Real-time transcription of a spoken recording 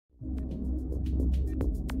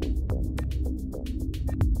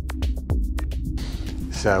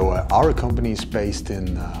So our company is based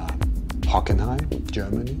in Hockenheim,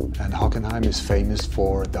 Germany, and Hockenheim is famous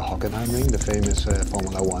for the Hockenheim ring, the famous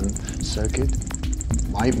Formula 1 circuit.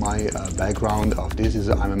 My background of this is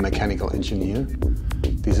I'm a mechanical engineer.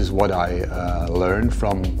 This is what I learned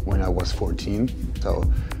from when I was 14. So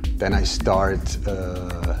then I start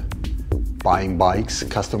buying bikes,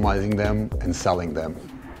 customizing them and selling them.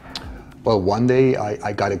 Well, one day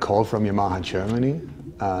I got a call from Yamaha Germany,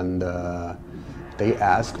 and they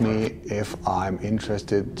asked me if I'm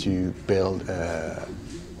interested to build a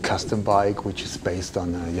custom bike which is based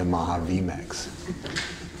on a Yamaha VMAX.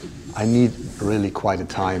 I need really quite a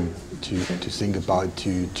time to think about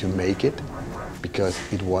to make it, because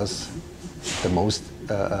it was the most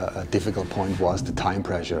difficult point was the time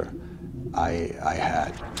pressure I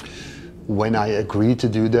had. When I agreed to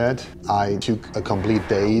do that, I took a complete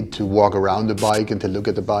day to walk around the bike and to look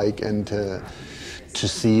at the bike and to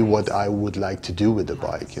see what I would like to do with the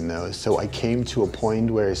bike, you know. So I came to a point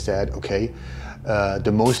where I said, okay,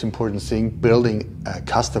 the most important thing building a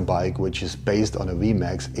custom bike which is based on a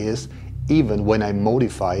VMAX is, even when I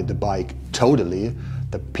modify the bike totally,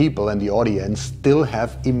 the people and the audience still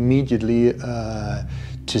have immediately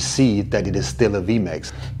to see that it is still a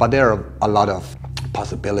VMAX. But there are a lot of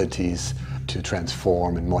possibilities to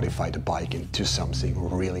transform and modify the bike into something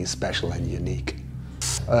really special and unique.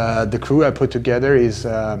 The crew I put together is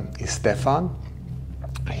Stefan.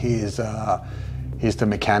 He's the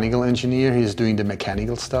mechanical engineer. He's doing the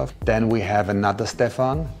mechanical stuff. Then we have another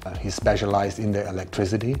Stefan. He's specialized in the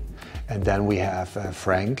electricity. And then we have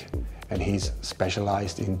Frank, and he's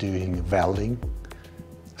specialized in doing welding.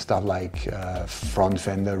 Stuff like front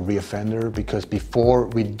fender, rear fender, because before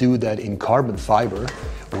we do that in carbon fiber,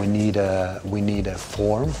 we need a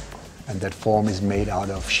form, and that form is made out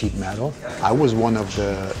of sheet metal. I was one of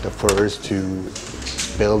the first to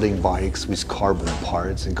building bikes with carbon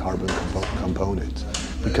parts and carbon components,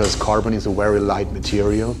 because carbon is a very light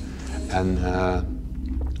material, and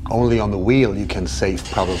only on the wheel you can save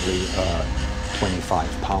probably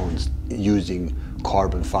 25 pounds using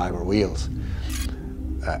carbon fiber wheels.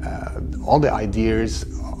 All the ideas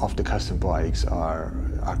of the custom bikes are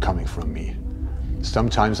coming from me.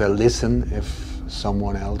 Sometimes I listen if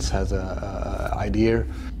someone else has an idea.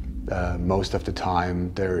 Most of the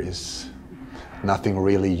time there is nothing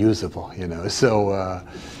really usable, you know. So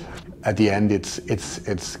at the end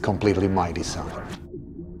it's completely my design.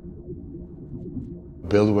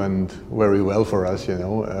 Build went very well for us, you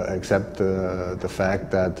know, except the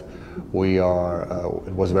fact that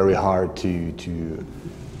it was very hard to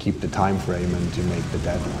keep the time frame and to make the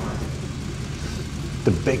deadline.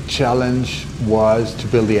 The big challenge was to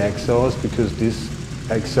build the exhaust, because this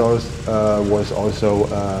exhaust was also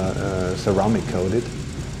ceramic coated,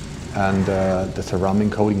 and the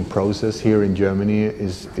ceramic coating process here in Germany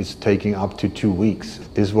is taking up to 2 weeks.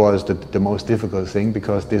 This was the most difficult thing,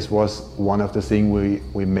 because this was one of the things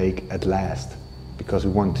we make at last, because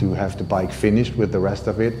we want to have the bike finished with the rest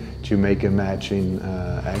of it to make a matching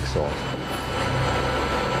exhaust.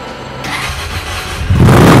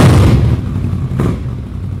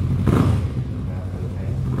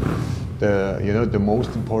 The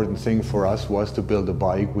most important thing for us was to build a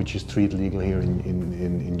bike which is street legal here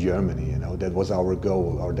in Germany. You know, that was our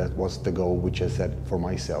goal, or that was the goal which I set for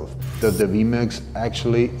myself. The VMAX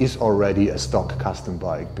actually is already a stock custom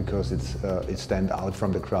bike, because it stands out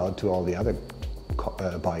from the crowd to all the other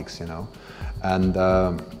bikes, you know, and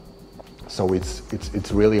so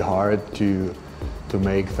it's really hard to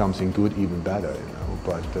make something good even better, you know.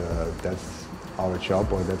 But that's our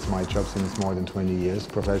job, or that's my job since more than 20 years,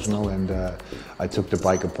 professional, and I took the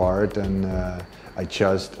bike apart and I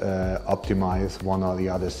just optimized one or the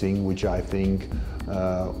other thing which I think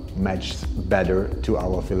matched better to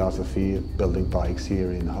our philosophy building bikes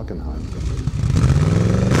here in Hockenheim.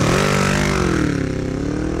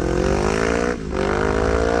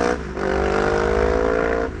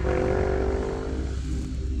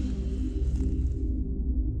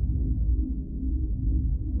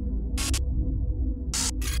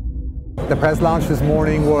 The press launch this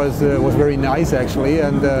morning was very nice actually,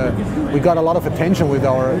 and we got a lot of attention with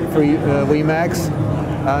our VMAX,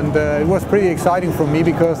 and it was pretty exciting for me,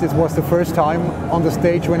 because it was the first time on the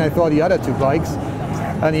stage when I saw the other two bikes,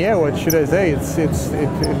 and yeah, what should I say?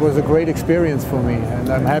 It was a great experience for me, and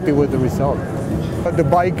I'm happy with the result. The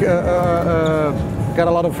bike got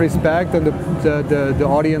a lot of respect, and the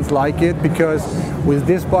audience like it, because with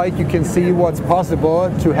this bike you can see what's possible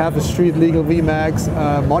to have a street legal VMAX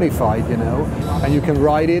modified, you know, and you can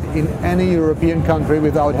ride it in any European country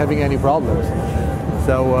without having any problems.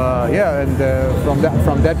 So yeah, and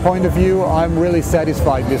from that point of view, I'm really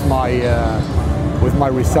satisfied with my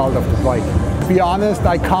result of the bike. To be honest,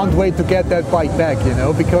 I can't wait to get that bike back, you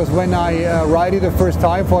know, because when I ride it the first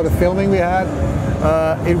time for the filming we had,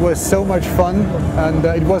 it was so much fun, and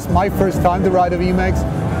it was my first time to ride a VMAX,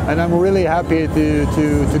 and I'm really happy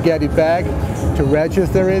to get it back, to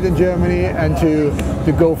register it in Germany, and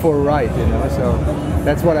to go for a ride, you know. So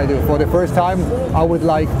that's what I do. For the first time, I would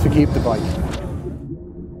like to keep the bike.